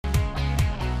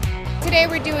today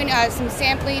we're doing some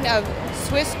sampling of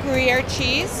Swiss Gruyère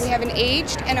cheese. We have an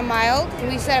aged and a mild, and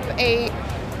we set up a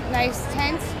nice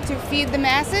tent to feed the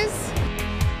masses.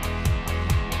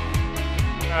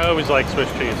 I always like Swiss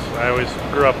cheese. I always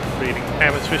grew up eating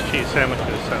ham and Swiss cheese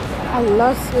sandwiches. So. I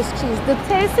love Swiss cheese. The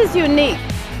taste is unique.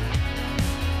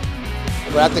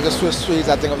 When I think of Swiss cheese,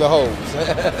 I think of the holes.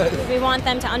 We want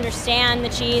them to understand the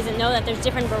cheese and know that there's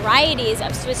different varieties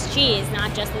of Swiss cheese,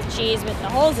 not just the cheese with the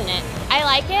holes in it. I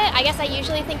like it. I guess I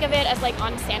usually think of it as like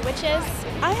on sandwiches.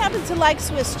 I happen to like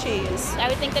Swiss cheese. I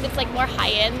would think that it's like more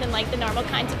high-end than like the normal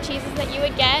kinds of cheeses that you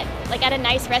would get. Like at a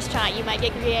nice restaurant, you might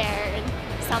get Gruyère, and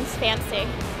it sounds fancy.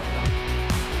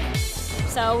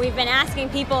 So we've been asking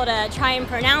people to try and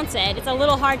pronounce it. It's a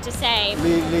little hard to say.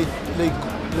 Le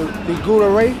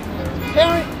Gruyère.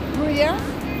 Gruyère?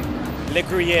 Le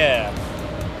Gruyère.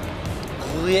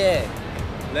 Gruyère.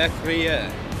 Le Gruyère.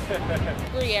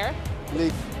 Gruyère. Le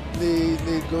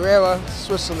Gruyère,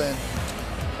 Switzerland.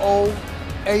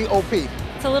 AOP.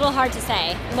 It's a little hard to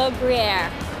say. Le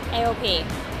Gruyère AOP.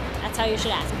 That's how you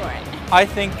should ask for it. I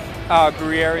think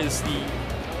Gruyère is the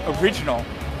original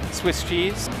Swiss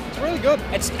cheese. It's really good.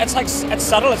 It's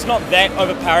subtle. It's not that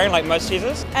overpowering like most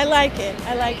cheeses. I like it.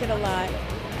 I like it a lot.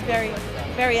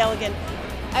 Very elegant.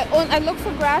 I look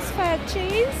for grass-fed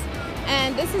cheese,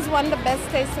 and this is one of the best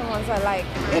tasting ones I like.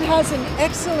 It has an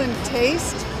excellent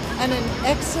taste and an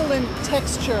excellent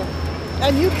texture.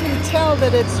 And you can tell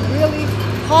that it's really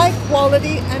high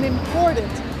quality and imported.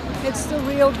 It's the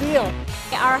real deal.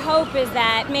 Our hope is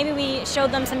that maybe we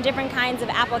showed them some different kinds of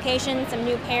applications, some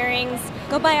new pairings.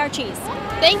 Go buy our cheese.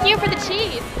 Thank you for the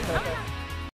cheese.